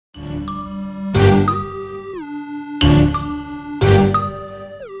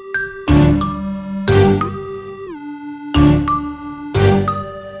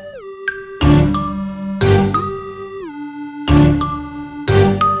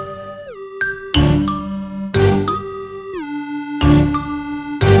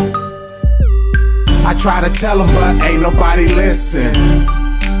try to tell them, but ain't nobody listen.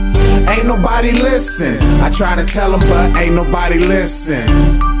 Ain't nobody listen. I try to tell them, but ain't nobody listen.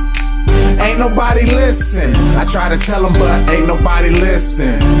 Ain't nobody listen. I try to tell them, but ain't nobody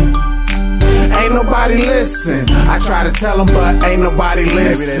listen. Ain't nobody listen. I try to tell them, but ain't nobody listen.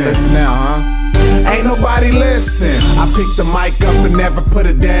 Maybe they listen now, huh? Ain't nobody listen. I picked the mic up and never put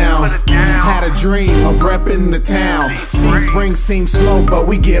it down. Had a dream of repping the town. See, spring seems slow, but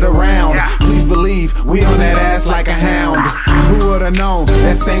we get around. Please believe we on that ass like a hound. Who would've known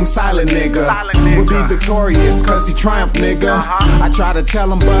that same silent nigga would be victorious, cause he triumphed, nigga. I try to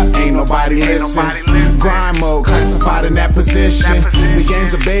tell him, but ain't nobody listen. Grind mode, classified in that position. The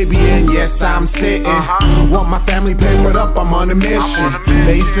game's a baby and yes, I'm sitting. Want my family papered up, I'm on a mission.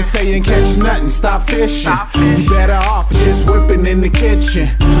 They used to say you ain't catch nothing, stop fishing. You better off just whipping in the kitchen.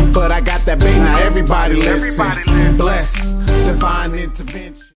 But I got that bait, now everybody listens. Bless, divine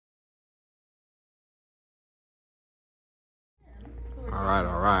intervention.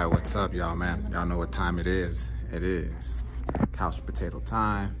 Alright, what's up, y'all, man? Y'all know what time it is. It is couch potato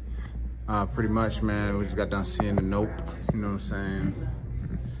time. Pretty much, man, we just got done seeing The Nope, you know what I'm saying,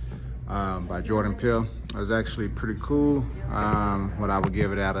 by Jordan Peele. It was actually pretty cool. What I would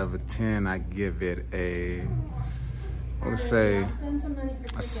give it out of a 10, I give it a, I would say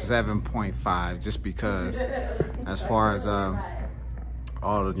a 7.5, just because as far as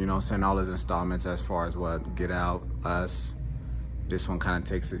all, you know what I'm saying, all his installments, as far as what, Get Out, Us, this one kind of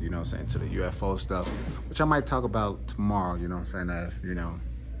takes it, you know what I'm saying, to the UFO stuff, which I might talk about tomorrow, you know what I'm saying, as, you know,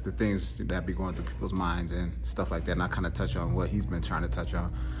 the things that be going through people's minds and stuff like that, and I kind of touch on what he's been trying to touch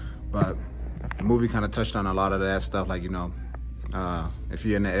on. But the movie kind of touched on a lot of that stuff, like, you know, if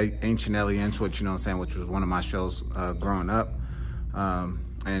you're in the Ancient Aliens, which, you know what I'm saying, which was one of my shows growing up,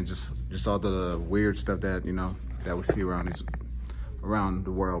 and just all the weird stuff that, you know, that we see around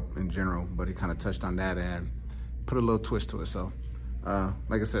the world in general. But he kind of touched on that and put a little twist to it. So,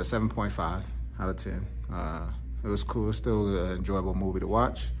 like I said, 7.5 out of 10. It was cool. It's still an enjoyable movie to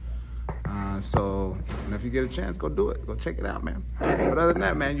watch. So, and if you get a chance, go do it. Go check it out, man. But other than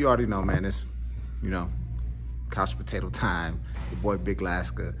that, man, you already know, man, it's, you know, couch potato time. Your boy Big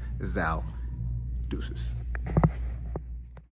Laska is out. Deuces.